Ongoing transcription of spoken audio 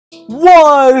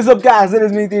What is up, guys? It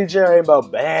is me, DJ Rainbow,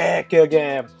 back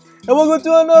again, and welcome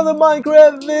to another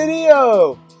Minecraft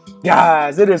video.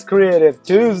 Guys, it is Creative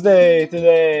Tuesday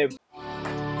today.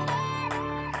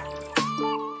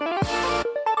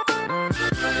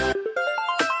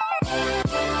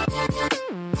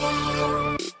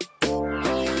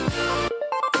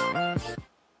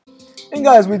 And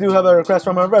guys, we do have a request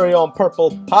from our very own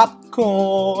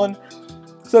PurplePopcorn.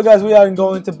 So guys, we are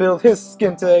going to build his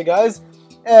skin today, guys.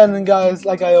 And guys,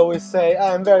 like I always say,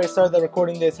 I am very sorry that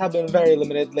recording days have been very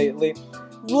limited lately.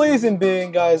 Reason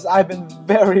being, guys, I've been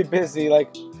very busy,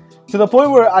 like to the point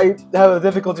where I have a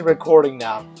difficulty recording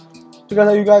now.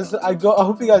 Because I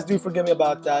hope you guys do forgive me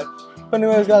about that. But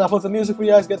anyways, guys, I'll put some music for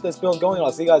you guys, get this build going, and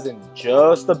I'll see you guys in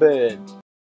just a bit.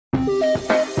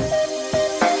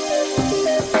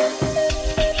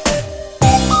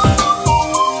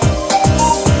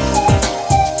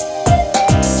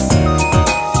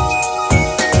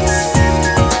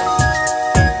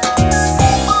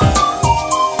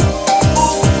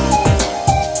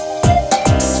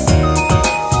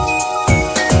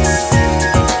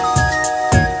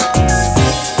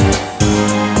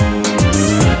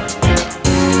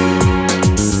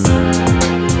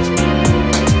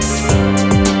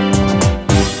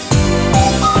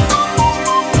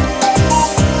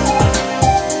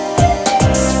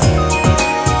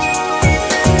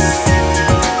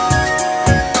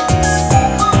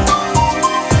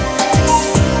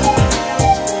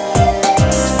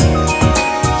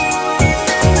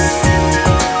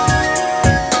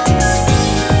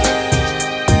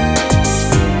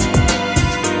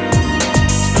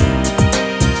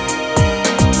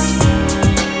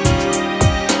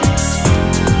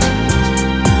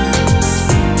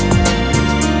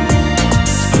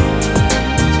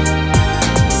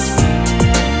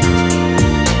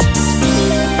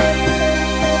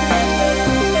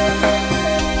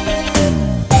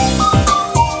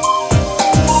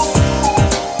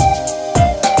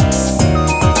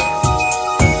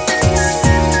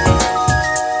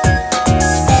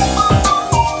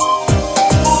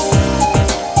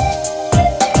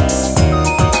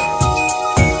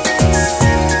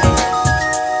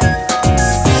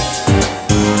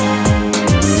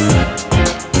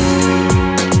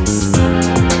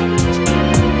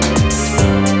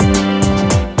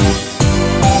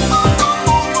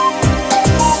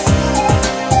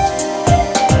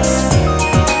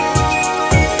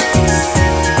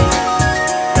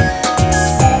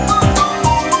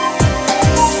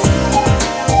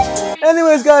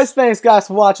 Anyways, guys, thanks guys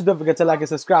for watching. Don't forget to like and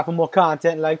subscribe for more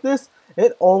content like this.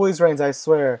 It always rains, I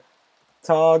swear.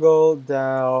 Toggle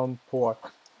down pour.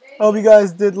 I hope you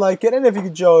guys did like it, and if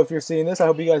you're seeing this, I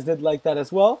hope you guys did like that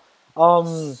as well.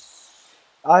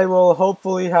 I will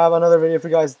hopefully have another video for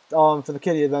you guys for the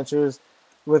kitty adventures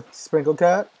with Sprinkle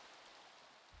Cat.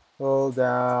 Hold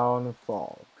down,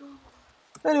 fall.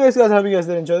 Anyways, guys, I hope you guys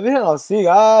did enjoy the video, and I'll see you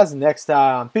guys next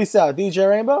time. Peace out, DJ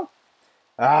Rainbow.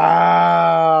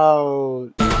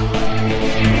 Out.